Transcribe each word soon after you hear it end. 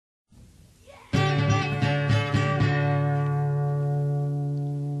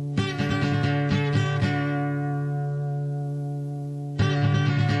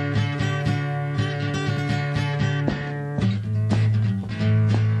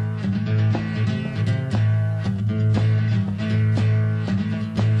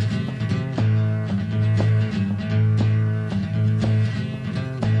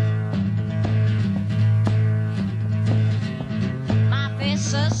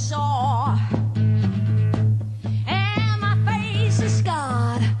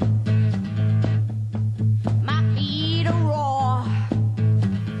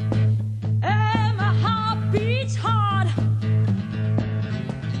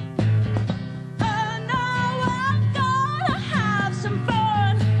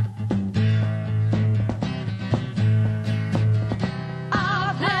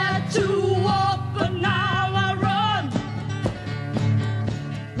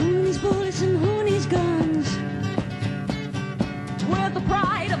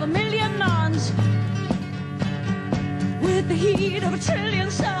heat of a trillion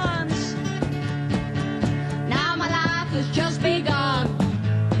suns. Now my life has just begun.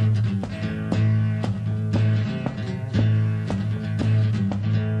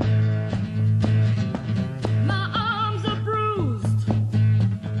 My arms are bruised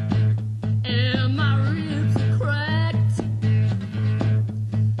and my ribs are cracked.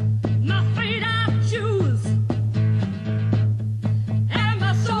 My fate I choose and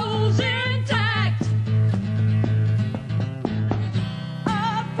my soul's intact.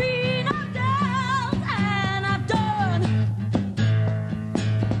 I've been up, down, and I've done.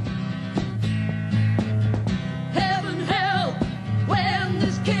 Heaven, hell, when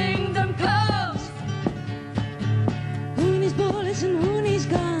this kingdom comes. Who needs bullets and who needs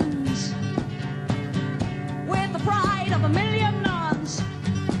guns? With the pride of a million nuns.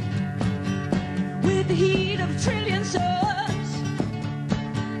 With the heat of a trillion suns.